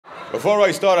Before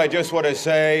I start, I just want to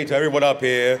say to everyone up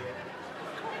here,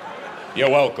 you're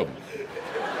welcome.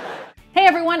 Hey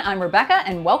everyone, I'm Rebecca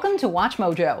and welcome to Watch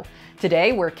Mojo.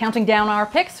 Today we're counting down our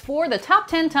picks for the top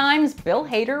 10 times Bill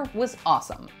Hader was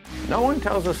awesome. No one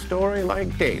tells a story like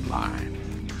Dateline.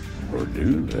 Or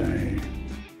do they?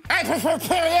 I prefer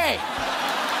Perrier!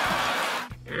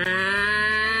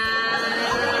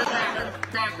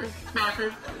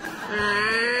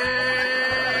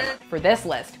 For this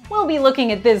list, we'll be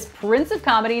looking at this Prince of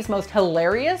Comedy's most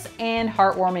hilarious and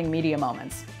heartwarming media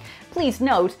moments. Please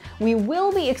note, we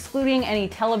will be excluding any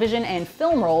television and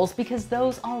film roles because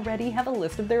those already have a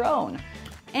list of their own.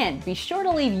 And be sure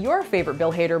to leave your favorite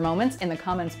Bill Hader moments in the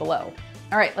comments below.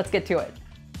 Alright, let's get to it.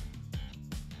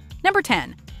 Number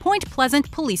 10. Point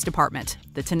Pleasant Police Department,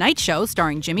 The Tonight Show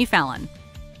starring Jimmy Fallon.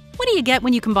 What do you get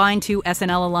when you combine two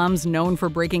SNL alums known for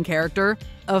breaking character?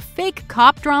 A fake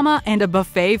cop drama and a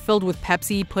buffet filled with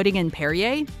Pepsi, pudding, and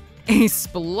Perrier? A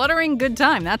spluttering good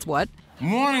time, that's what.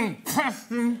 Morning,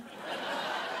 Preston.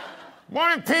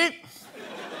 Morning, Pete.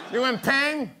 You in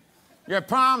pain? Your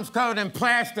palm's covered in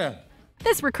plaster.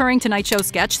 This recurring Tonight Show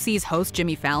sketch sees host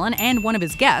Jimmy Fallon and one of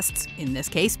his guests, in this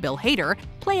case Bill Hader,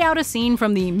 play out a scene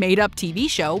from the made-up TV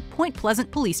show Point Pleasant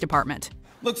Police Department.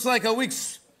 Looks like a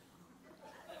week's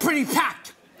pretty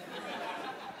packed.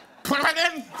 Put it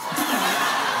in.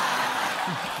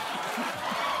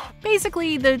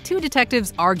 Basically, the two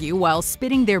detectives argue while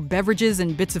spitting their beverages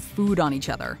and bits of food on each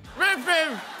other.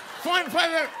 Point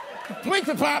Pleasant Police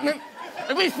Department,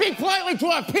 and we speak politely to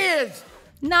our peers.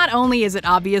 Not only is it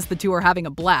obvious the two are having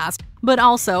a blast, but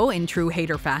also, in true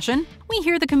Hader fashion, we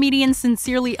hear the comedian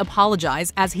sincerely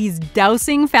apologize as he's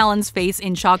dousing Fallon's face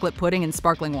in chocolate pudding and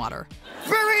sparkling water.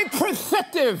 Very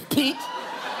perceptive, Pete.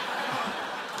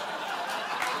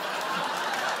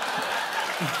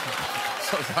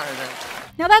 So sorry, man.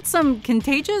 Now that's some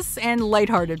contagious and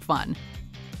lighthearted fun.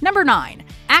 Number 9.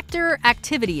 Actor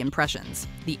Activity Impressions,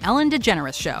 The Ellen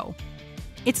DeGeneres Show.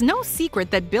 It's no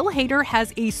secret that Bill Hader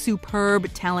has a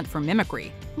superb talent for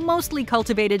mimicry, mostly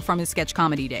cultivated from his sketch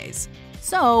comedy days.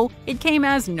 So, it came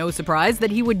as no surprise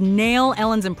that he would nail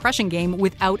Ellen's impression game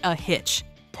without a hitch.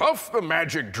 Puff the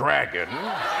Magic Dragon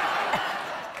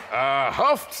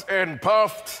huffed and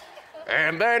puffed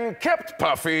and then kept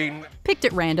puffing. Picked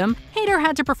at random, Hader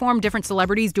had to perform different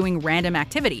celebrities doing random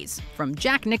activities, from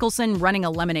Jack Nicholson running a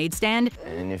lemonade stand.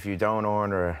 And if you don't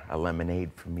order a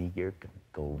lemonade from me, you're gonna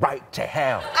go right to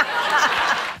hell.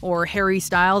 Or Harry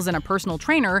Styles and a personal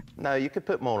trainer. No, you could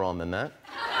put more on than that.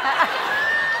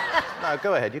 No,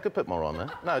 go ahead, you could put more on there.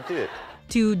 No, do it.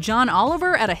 To John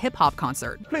Oliver at a hip-hop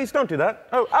concert. Please don't do that.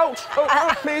 Oh, ouch,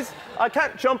 oh, please. I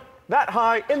can't jump that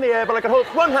high in the air, but I can hold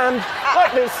one hand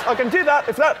like this. I can do that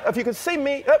if you can see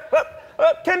me.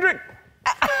 Up, Kendrick.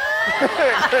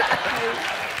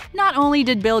 Not only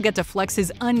did Bill get to flex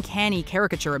his uncanny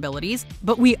caricature abilities,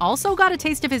 but we also got a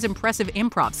taste of his impressive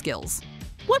improv skills.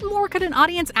 What more could an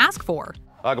audience ask for?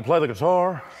 I can play the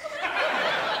guitar,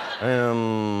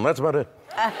 and that's about it.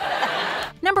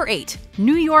 Number 8.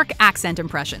 New York Accent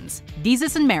Impressions,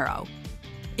 Desus and Mero.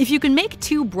 If you can make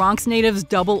two Bronx natives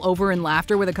double over in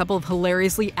laughter with a couple of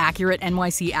hilariously accurate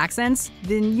NYC accents,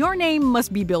 then your name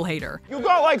must be Bill Hader. You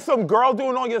got like some girl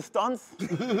doing all your stunts?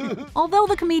 Although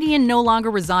the comedian no longer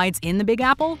resides in the Big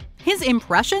Apple, his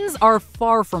impressions are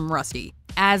far from rusty,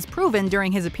 as proven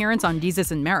during his appearance on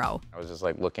Desus and Mero. I was just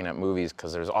like looking at movies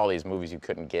because there's all these movies you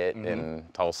couldn't get in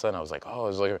Tulsa, and I was like, oh, I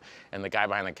was looking, and the guy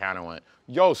behind the counter went,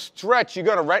 yo, Stretch, you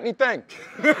gonna rent anything?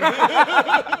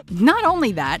 Not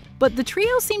only that, but the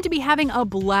trio seem to be having a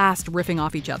blast riffing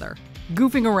off each other,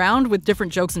 goofing around with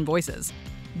different jokes and voices.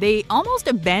 They almost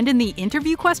abandoned the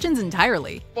interview questions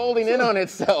entirely. Folding in on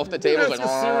itself, the table's like,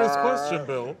 That's a serious question,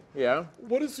 Bill. Yeah?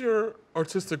 What is your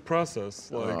artistic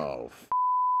process like? Oh,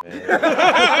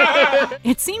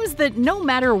 It seems that no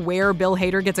matter where Bill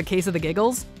Hader gets a case of the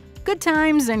giggles, good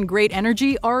times and great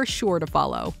energy are sure to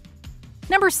follow.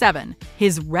 Number 7.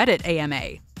 His Reddit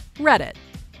AMA. Reddit.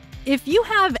 If you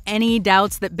have any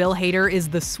doubts that Bill Hader is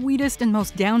the sweetest and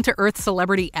most down-to-earth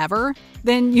celebrity ever,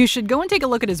 then you should go and take a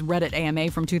look at his Reddit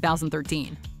AMA from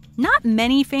 2013. Not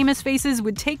many famous faces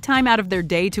would take time out of their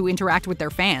day to interact with their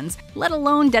fans, let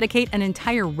alone dedicate an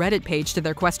entire Reddit page to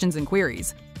their questions and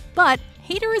queries. But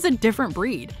Hader is a different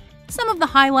breed. Some of the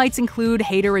highlights include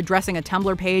Hader addressing a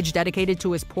Tumblr page dedicated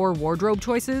to his poor wardrobe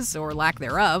choices, or lack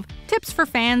thereof, tips for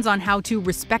fans on how to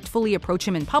respectfully approach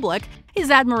him in public, his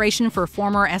admiration for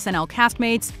former SNL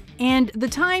castmates, and the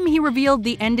time he revealed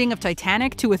the ending of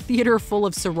Titanic to a theater full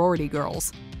of sorority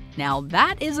girls. Now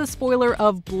that is a spoiler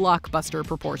of blockbuster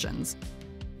proportions.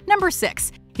 Number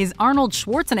 6. His Arnold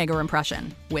Schwarzenegger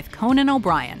impression, with Conan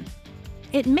O'Brien.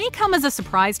 It may come as a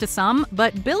surprise to some,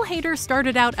 but Bill Hader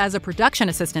started out as a production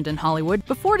assistant in Hollywood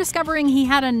before discovering he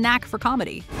had a knack for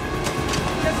comedy.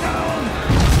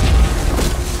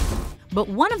 But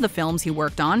one of the films he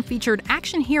worked on featured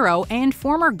action hero and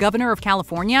former governor of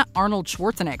California, Arnold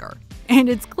Schwarzenegger. And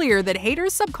it's clear that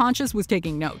Hader's subconscious was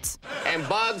taking notes. And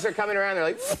bugs are coming around, they're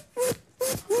like...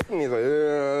 and he's like...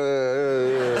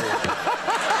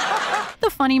 The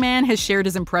funny man has shared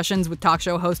his impressions with talk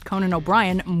show host Conan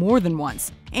O'Brien more than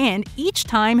once, and each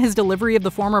time his delivery of the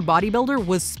former bodybuilder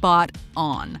was spot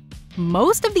on.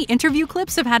 Most of the interview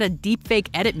clips have had a deepfake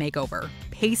edit makeover,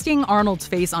 pasting Arnold's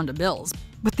face onto Bill's,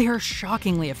 but they are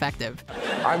shockingly effective.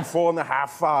 I'm 4.5,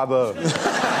 Father. You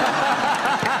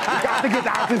got to get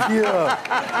out of here.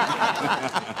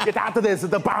 Get out of this,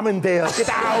 the bomb in there. Get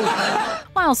out.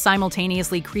 While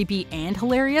simultaneously creepy and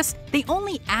hilarious, they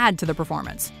only add to the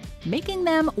performance, making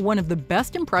them one of the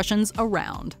best impressions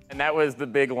around. And that was the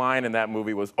big line in that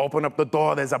movie was, open up the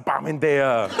door, there's a bomb in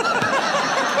there.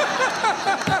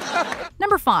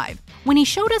 Number 5, when he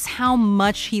showed us how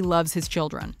much he loves his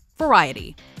children.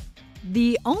 Variety.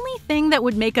 The only thing that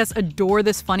would make us adore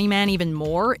this funny man even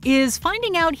more is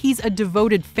finding out he's a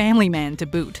devoted family man to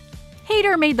boot.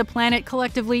 Hader made the planet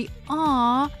collectively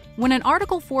aww when an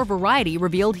article for Variety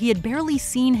revealed he had barely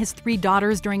seen his 3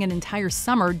 daughters during an entire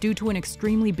summer due to an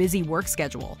extremely busy work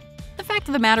schedule. The fact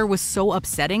of the matter was so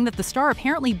upsetting that the star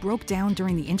apparently broke down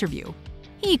during the interview.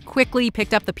 He quickly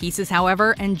picked up the pieces,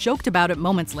 however, and joked about it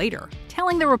moments later,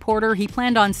 telling the reporter he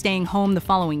planned on staying home the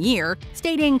following year,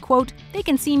 stating, quote, "They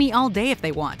can see me all day if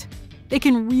they want. They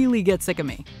can really get sick of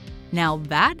me." Now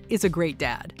that is a great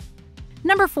dad.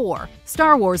 Number 4,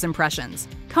 Star Wars impressions.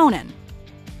 Conan.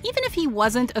 Even if he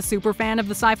wasn't a super fan of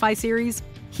the sci-fi series,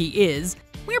 he is,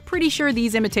 we're pretty sure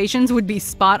these imitations would be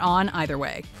spot on either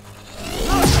way.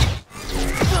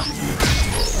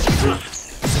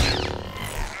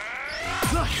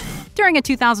 During a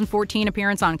 2014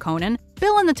 appearance on Conan,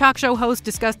 Bill and the talk show host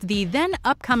discussed the then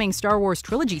upcoming Star Wars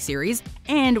trilogy series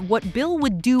and what Bill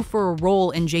would do for a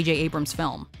role in J.J. Abrams'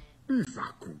 film.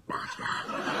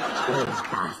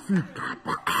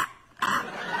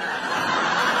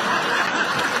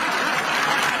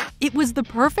 It was the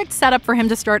perfect setup for him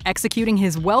to start executing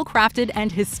his well-crafted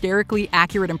and hysterically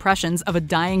accurate impressions of a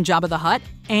dying Jabba the Hutt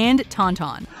and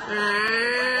Tauntaun.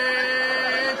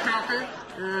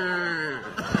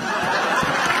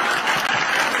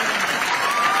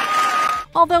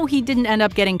 Although he didn't end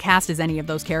up getting cast as any of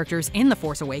those characters in The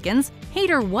Force Awakens,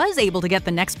 Hader was able to get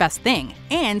the next best thing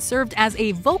and served as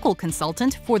a vocal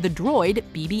consultant for the droid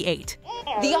BB-8.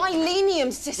 The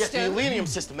Ilenium system? Yes, the Ilenium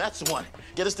system, that's the one.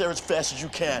 Get us there as fast as you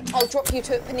can. I'll drop you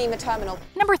to Panema Terminal.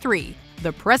 Number 3,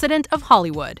 the President of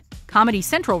Hollywood. Comedy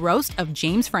Central roast of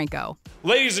James Franco.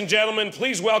 Ladies and gentlemen,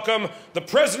 please welcome the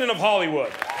President of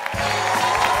Hollywood.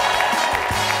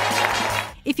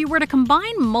 If you were to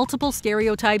combine multiple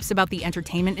stereotypes about the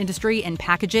entertainment industry and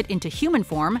package it into human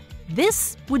form,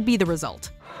 this would be the result.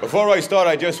 Before I start,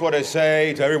 I just want to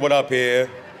say to everyone up here,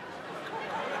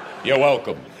 you're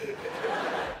welcome.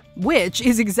 Which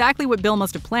is exactly what Bill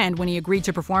must have planned when he agreed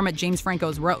to perform at James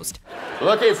Franco's roast.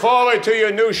 Looking forward to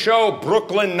your new show,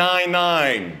 Brooklyn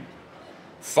Nine-Nine.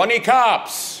 Funny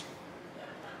cops.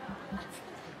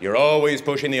 You're always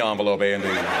pushing the envelope, Andy.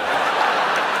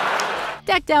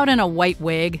 Decked out in a white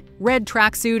wig, red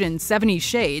tracksuit, and 70s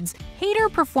shades,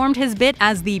 Hader performed his bit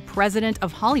as the President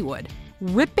of Hollywood,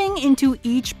 ripping into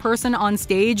each person on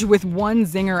stage with one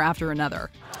zinger after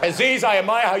another. Aziz, I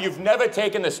admire how you've never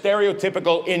taken the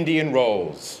stereotypical Indian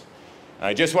roles.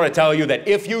 I just want to tell you that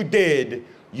if you did,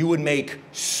 you would make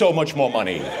so much more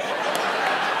money.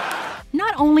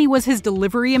 Not only was his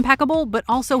delivery impeccable, but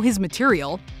also his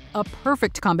material, a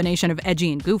perfect combination of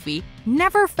edgy and goofy,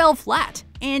 never fell flat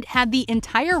and had the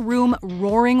entire room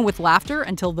roaring with laughter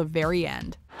until the very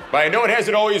end. But I know it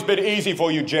hasn't always been easy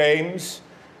for you, James.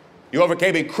 You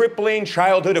overcame a crippling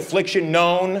childhood affliction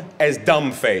known as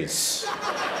dumbface.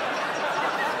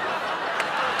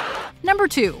 Number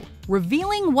 2,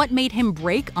 revealing what made him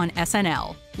break on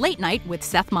SNL, Late Night with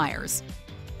Seth Meyers.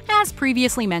 As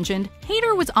previously mentioned,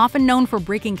 Hader was often known for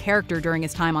breaking character during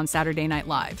his time on Saturday Night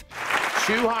Live.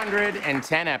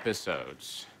 210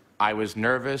 episodes. I was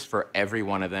nervous for every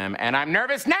one of them, and I'm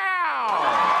nervous now!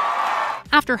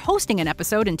 After hosting an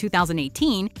episode in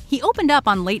 2018, he opened up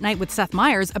on Late Night with Seth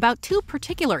Meyers about 2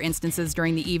 particular instances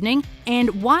during the evening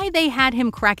and why they had him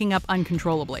cracking up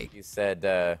uncontrollably. He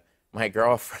said, my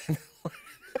girlfriend...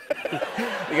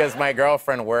 because my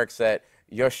girlfriend works at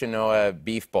Yoshinoya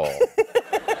Beef Bowl.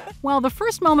 While the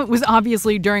first moment was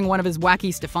obviously during one of his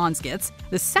wacky Stefan skits,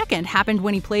 the second happened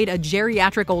when he played a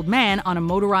geriatric old man on a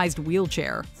motorized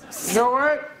wheelchair. You know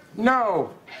what?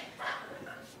 No.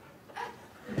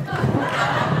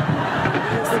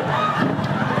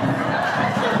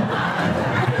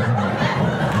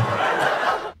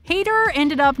 Hader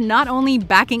ended up not only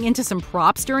backing into some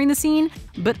props during the scene,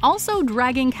 but also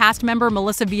dragging cast member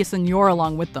Melissa Villaseñor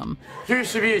along with them. You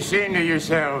should be ashamed of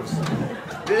yourselves.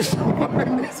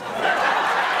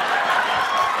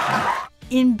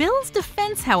 In Bill's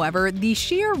defense, however, the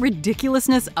sheer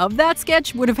ridiculousness of that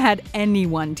sketch would have had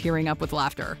anyone tearing up with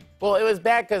laughter. Well, it was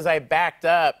bad because I backed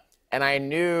up and I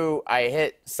knew I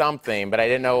hit something, but I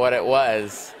didn't know what it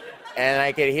was. And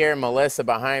I could hear Melissa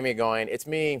behind me going, "It's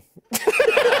me."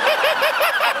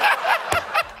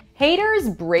 Hader's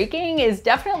breaking is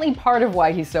definitely part of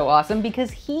why he's so awesome,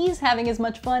 because he's having as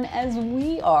much fun as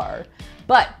we are.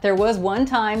 But there was one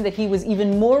time that he was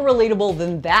even more relatable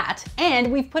than that,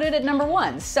 and we've put it at number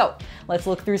 1. So let's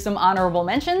look through some honorable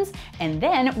mentions, and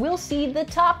then we'll see the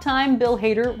top time Bill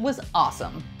Hader was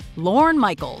awesome. Lorne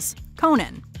Michaels,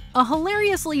 Conan, a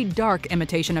hilariously dark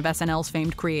imitation of SNL's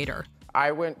famed creator.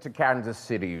 I went to Kansas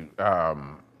City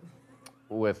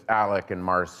with Alec and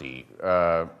Marcy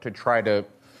to try to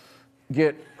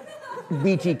get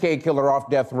BTK Killer off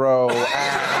death row.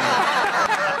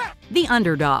 The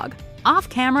Underdog, off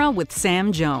camera with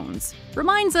Sam Jones,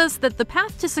 reminds us that the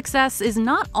path to success is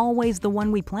not always the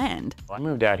one we planned. I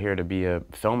moved out here to be a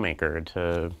filmmaker,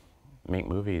 to make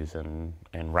movies and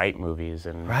write movies,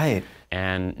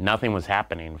 and nothing was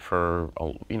happening for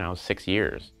 6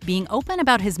 years. Being open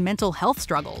about his mental health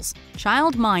struggles,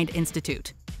 Child Mind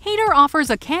Institute. Hader offers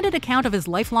a candid account of his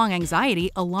lifelong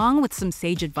anxiety along with some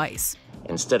sage advice.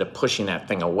 Instead of pushing that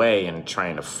thing away and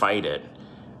trying to fight it,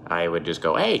 I would just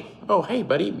go, "Hey, oh, hey,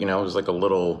 buddy." It was like a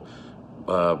little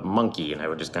monkey, and I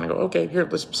would just kind of go, "Okay, here,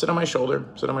 let's sit on my shoulder,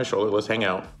 let's hang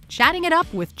out." Chatting it up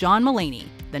with John Mulaney,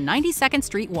 the 92nd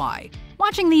Street Y.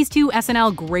 Watching these two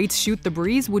SNL greats shoot the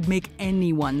breeze would make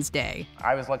anyone's day.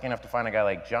 I was lucky enough to find a guy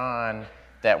like John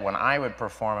that when I would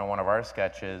perform in one of our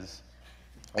sketches,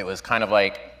 it was kind of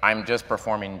like I'm just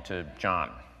performing to John.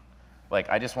 Like,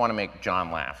 I just want to make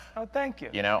John laugh. Oh, thank you.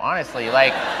 Honestly,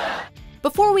 like...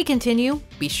 Before we continue,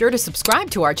 be sure to subscribe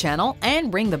to our channel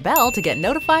and ring the bell to get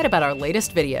notified about our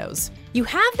latest videos. You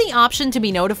have the option to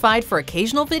be notified for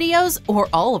occasional videos or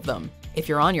all of them. If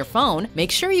you're on your phone,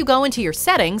 make sure you go into your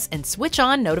settings and switch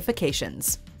on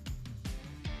notifications.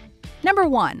 Number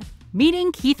 1.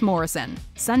 Meeting Keith Morrison,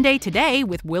 Sunday Today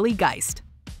with Willie Geist.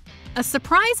 A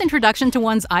surprise introduction to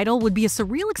one's idol would be a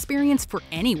surreal experience for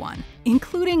anyone,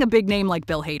 including a big name like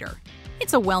Bill Hader.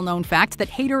 It's a well-known fact that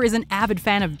Hader is an avid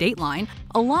fan of Dateline,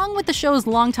 along with the show's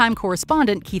longtime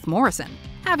correspondent Keith Morrison,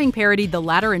 having parodied the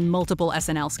latter in multiple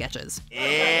SNL sketches.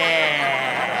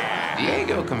 Yeah!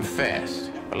 Diego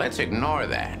confessed, but let's ignore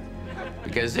that.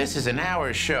 Because this is an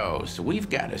hour show, so we've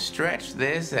got to stretch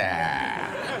this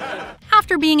out.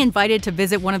 After being invited to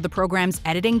visit one of the program's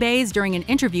editing bays during an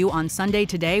interview on Sunday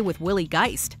Today with Willie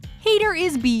Geist, Hader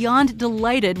is beyond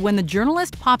delighted when the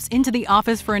journalist pops into the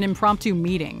office for an impromptu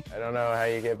meeting. I don't know how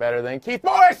you get better than Keith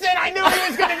Morrison! I knew he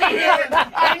was going to be here!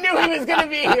 I knew he was going to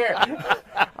be here!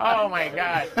 Oh my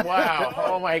gosh, wow,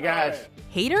 oh my gosh.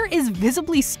 Hader is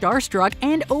visibly starstruck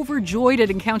and overjoyed at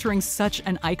encountering such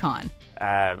an icon.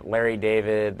 Larry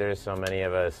David, there's so many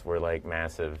of us, we're like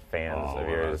massive fans of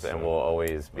yours, and we'll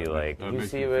always be like, you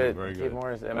see what Keith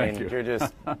Morrison, I mean, you're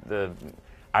just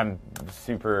I'm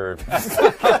super...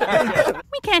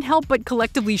 We can't help but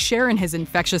collectively share in his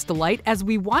infectious delight as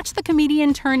we watch the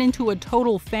comedian turn into a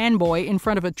total fanboy in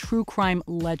front of a true crime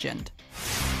legend.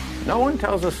 No one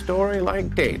tells a story like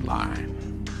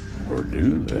Dateline. Or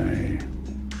do they?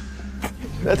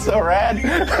 That's so rad.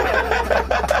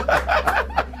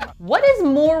 What is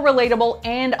more relatable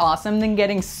and awesome than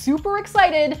getting super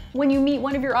excited when you meet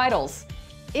one of your idols?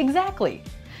 Exactly.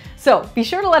 So be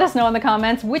sure to let us know in the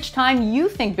comments which time you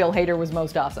think Bill Hader was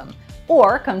most awesome.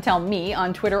 Or come tell me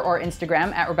on Twitter or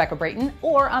Instagram @Rebecca Brayton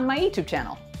or on my YouTube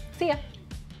channel. See ya.